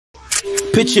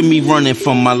Picture me running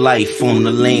from my life on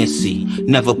the Lancey.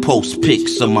 Never post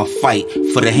pics of my fight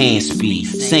for the hand speed.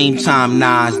 Same time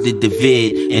Nas did the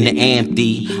vid in the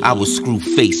anthe. I was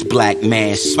Screwface, Black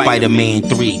Mask, Spider-Man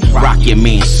 3. Rock your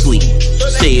man sleep.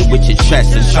 Say it with your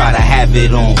chest and try to have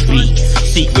it on beat.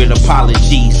 Secret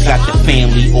apologies, got the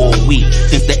family all week.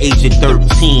 Since the age of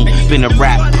 13, been a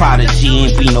rap prodigy,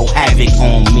 ain't be no havoc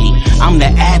on me. I'm the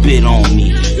Abbott on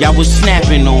me. Y'all was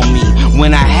snapping on me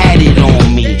when I had it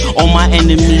on me. All my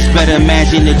enemies better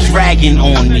imagine a dragon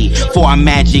on me. For I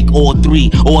magic all three,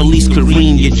 or at least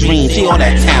Kareem your dreams. See all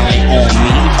that talent on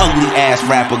me. Ugly ass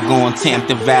rapper going tamp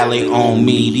the valet on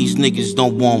me. These niggas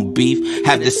don't want beef,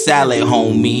 have the salad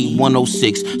homie.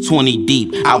 106, 20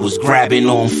 deep, I was grabbing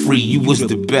on free. You was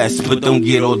the best, but don't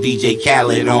get all DJ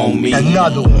Khaled on me.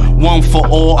 Another one for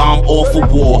all, I'm all for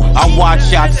war. I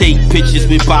watch y'all take pictures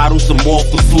with bottles, I'm off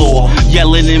the floor.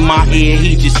 Yelling in my ear,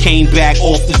 he just came back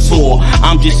off the tour.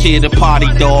 I'm just here to party,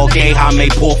 dog, hey, I may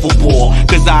pour for pour.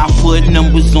 Cause I put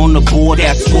numbers on the board,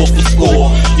 that's score for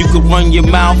score. You could run your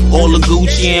mouth, all the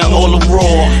Gucci and all the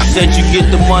Raw. Said you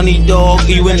get the money, dog,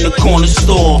 you in the corner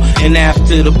store. And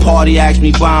after the party, asked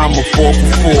me buy him a 4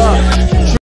 for 4.